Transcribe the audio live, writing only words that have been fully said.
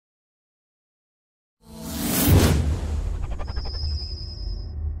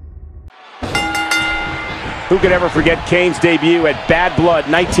Who could ever forget Kane's debut at Bad Blood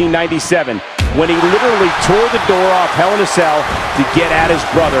 1997 when he literally tore the door off Hell in a Cell to get at his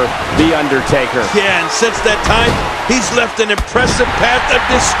brother, The Undertaker. Yeah, and since that time, he's left an impressive path of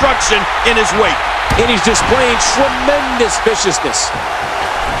destruction in his wake. And he's displaying tremendous viciousness.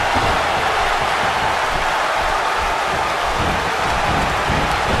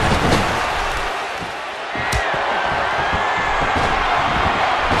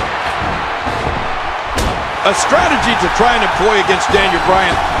 A strategy to try and employ against Daniel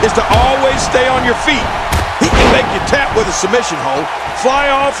Bryan is to always stay on your feet. He can make you tap with a submission hold, fly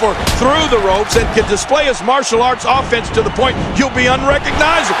off or through the ropes, and can display his martial arts offense to the point you'll be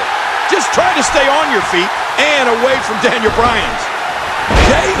unrecognizable. Just try to stay on your feet and away from Daniel Bryan's.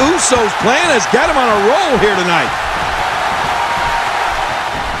 Jey Uso's plan has got him on a roll here tonight.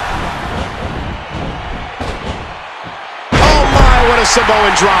 Oh my, what a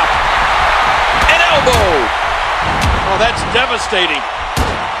Samoan drop. An elbow. Oh, that's devastating.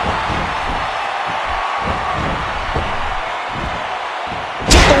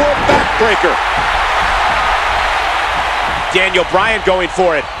 Took the world backbreaker. Daniel Bryan going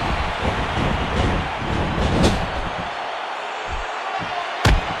for it.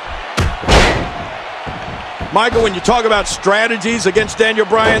 Michael, when you talk about strategies against Daniel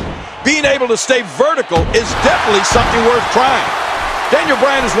Bryan, being able to stay vertical is definitely something worth trying. Daniel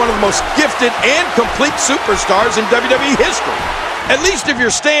Bryan is one of the most gifted and complete superstars in WWE history. At least if you're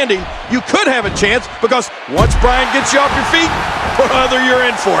standing, you could have a chance, because once Bryan gets you off your feet, brother, you're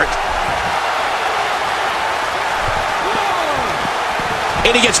in for it.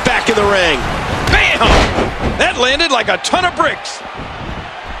 And he gets back in the ring. Bam! That landed like a ton of bricks.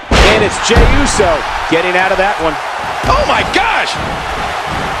 And it's Jey Uso getting out of that one. Oh my gosh!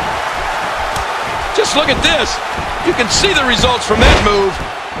 Just look at this. You can see the results from that move.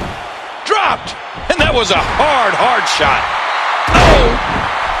 Dropped! And that was a hard shot. Oh!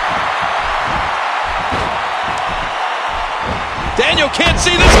 Daniel can't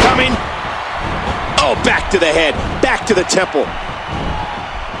see this coming. Oh, back to the head, back to the temple.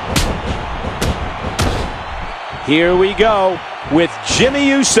 Here we go with Jimmy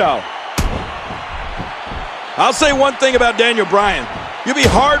Uso. I'll say one thing about Daniel Bryan. You'll be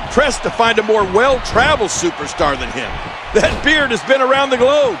hard-pressed to find a more well-traveled superstar than him. That beard has been around the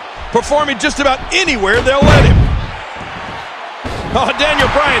globe, performing just about anywhere they'll let him. Oh, Daniel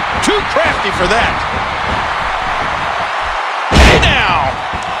Bryan, too crafty for that. Hey now!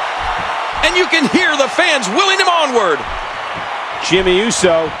 And you can hear the fans willing him onward. Jimmy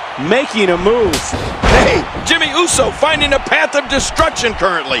Uso making a move. Hey, Jimmy Uso finding a path of destruction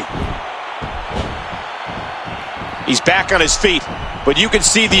currently. He's back on his feet, but you can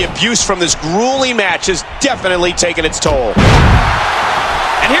see the abuse from this grueling match has definitely taken its toll.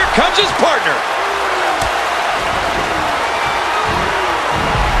 And here comes his partner.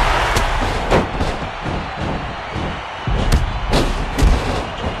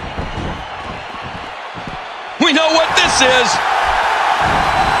 We know what this is.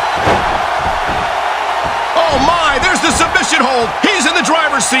 Oh my, there's the submission hold. He's in the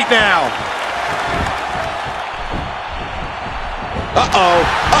driver's seat now. Uh-oh,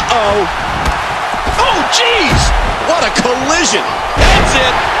 uh-oh. Oh, jeez! What a collision. That's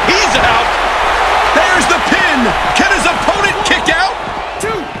it. He's out. There's the pin. Can his opponent kick out?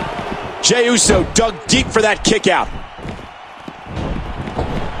 Jey Uso dug deep for that kick out.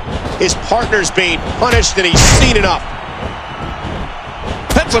 His partner's being punished, and he's seen enough.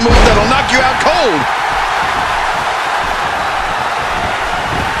 That's a move that'll knock you out cold.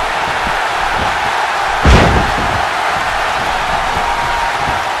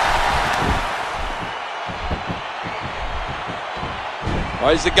 Well,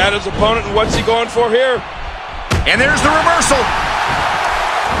 he's got his opponent, and what's he going for here? And there's the reversal.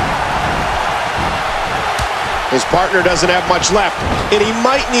 His partner doesn't have much left, and he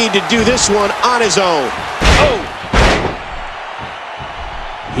might need to do this one on his own. Oh!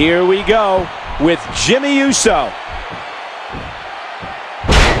 Here we go with Jimmy Uso.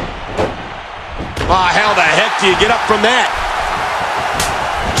 Ah, how the heck do you get up from that?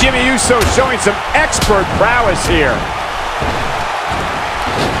 Jimmy Uso showing some expert prowess here.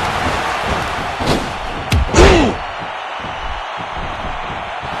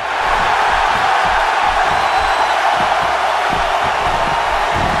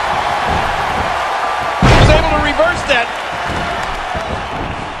 Reverse that.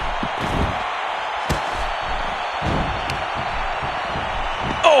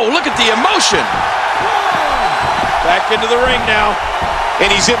 Oh, look at the emotion. Back into the ring now. And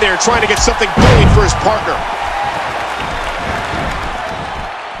he's in there trying to get something going for his partner.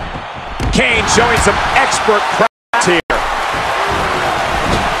 Kane showing some expert practice here.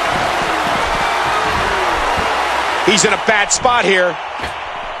 He's in a bad spot here.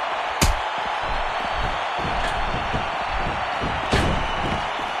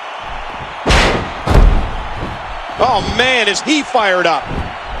 Oh, man, is he fired up.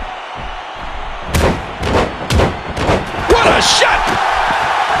 What a shot!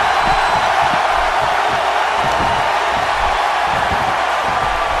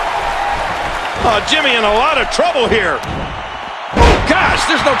 Oh, Jimmy in a lot of trouble here. Oh, gosh,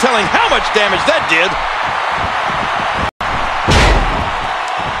 there's no telling how much damage that did.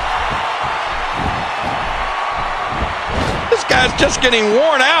 This guy's just getting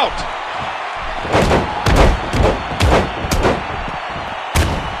worn out.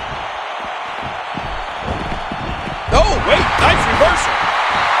 Oh, wait, nice reversal.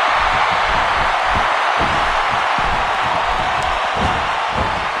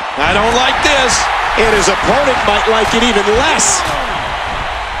 I don't like this. And his opponent might like it even less.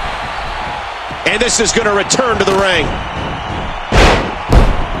 And this is going to return to the ring.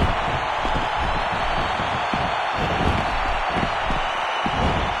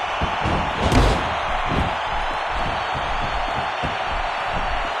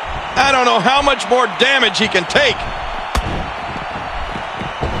 I don't know how much more damage he can take.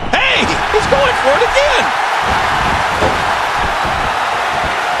 Hey, he's going for it again.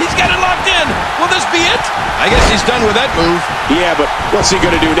 He's got it locked in. Will this be it? I guess he's done with that move. Yeah, but what's he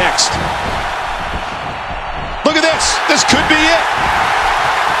going to do next? Look at this. This could be it.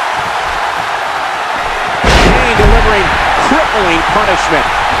 Kane delivering crippling punishment.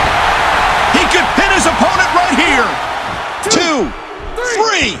 He could pin his opponent right here. 2,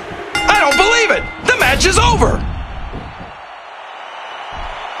 3. I don't believe it. The match is over.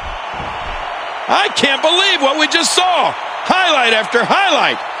 I can't believe what we just saw. Highlight after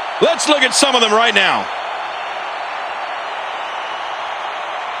highlight. Let's look at some of them right now.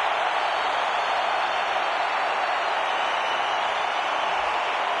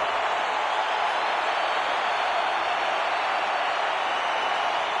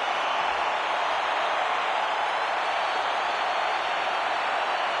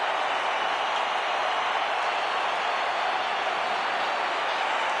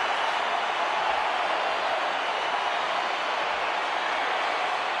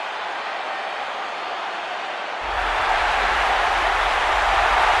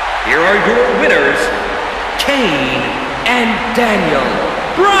 Here are your winners, Kane and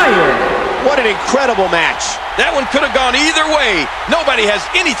Bryan. What an incredible match. That one could have gone either way. Nobody has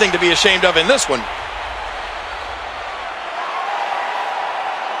anything to be ashamed of in this one.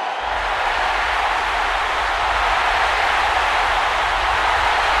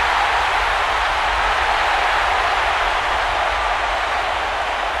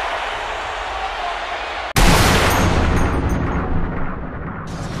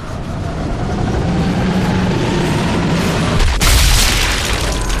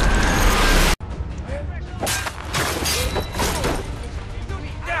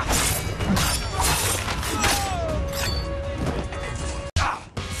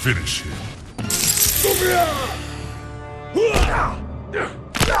 Finish him.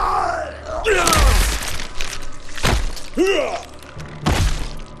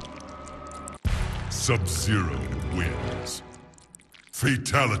 Sub-Zero wins.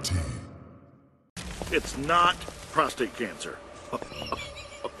 Fatality. It's not prostate cancer.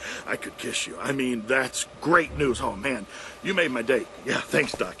 I could kiss you. I mean, that's great news. Oh, man, you made my day. Yeah,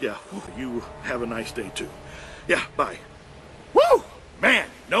 thanks, Doc. Yeah, you have a nice day, too. Yeah, bye. Woo! Man,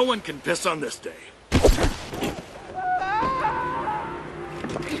 no one can piss on this day.